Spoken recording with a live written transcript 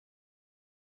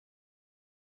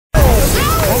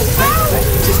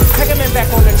Recommend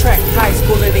back on the track. High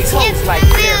school in these hoes like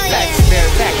bare facts,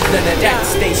 none of that.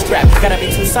 Stay strapped. Gotta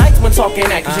be two sides when talking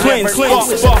that. Cause you never know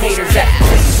where some haters at.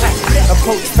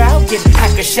 Approach foul, get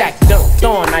hacker shack. Dunked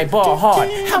on, I ball hard.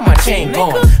 How my chain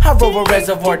gone? I roll a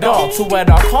reservoir dog. Two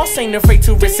at our cost, ain't afraid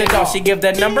to risk it all. She give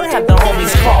the number, have the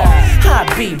homies call.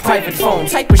 High B, private phone,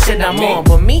 type of shit I'm on.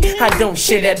 But me, I don't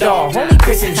shit at all. Only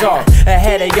pissing jar.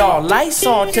 Ahead of y'all, lights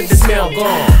on till the smell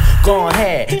gone. Go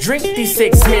ahead, drink these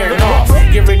 6 smeared off.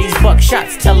 Give her these buck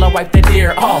shots, tell her wipe the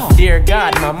deer off. Dear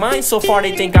God, my mind so far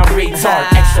they think I'm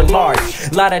retard. Extra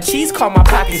large, lot of cheese, call my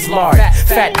pockets large.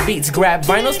 Fat beats, grab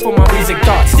vinyls for my music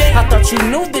thoughts. I thought you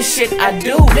knew the shit I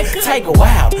do. Tyga,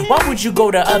 wow, why would you go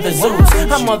to other zoos?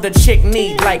 I'm other chick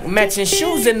need like matching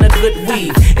shoes and a good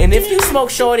weave. And if you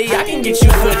smoke shorty, I can get you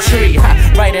a good tree.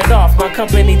 Write it off, my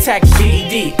company tax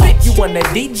GED. You want a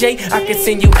DJ, I can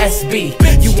send you SB.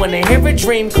 You wanna hear a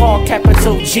dream, call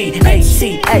capital G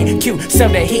A-C-A-Q, sell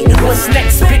the heat. What's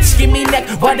next, bitch? Give me neck,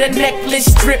 why the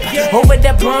necklace drip over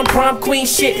that blonde prom queen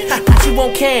shit. Put you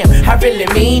on cam, I really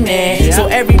mean it. So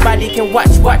everybody can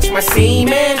watch my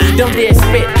semen. Don't dare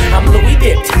spit, I'm Louis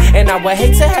dipped, and I would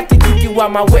hate to have to keep you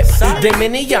out my whip.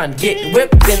 Dominion, get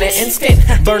whipped in an instant.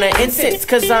 Burn an incense,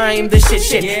 cause I'm the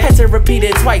shit. Had to repeat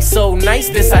it twice, so nice,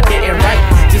 this I didn't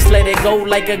write. Just let it go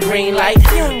like a green light.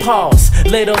 Pause,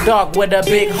 little dog with a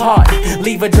big heart.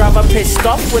 Leave a driver pissed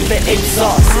off with the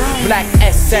exhaust. Black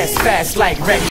SS, fast like wreck.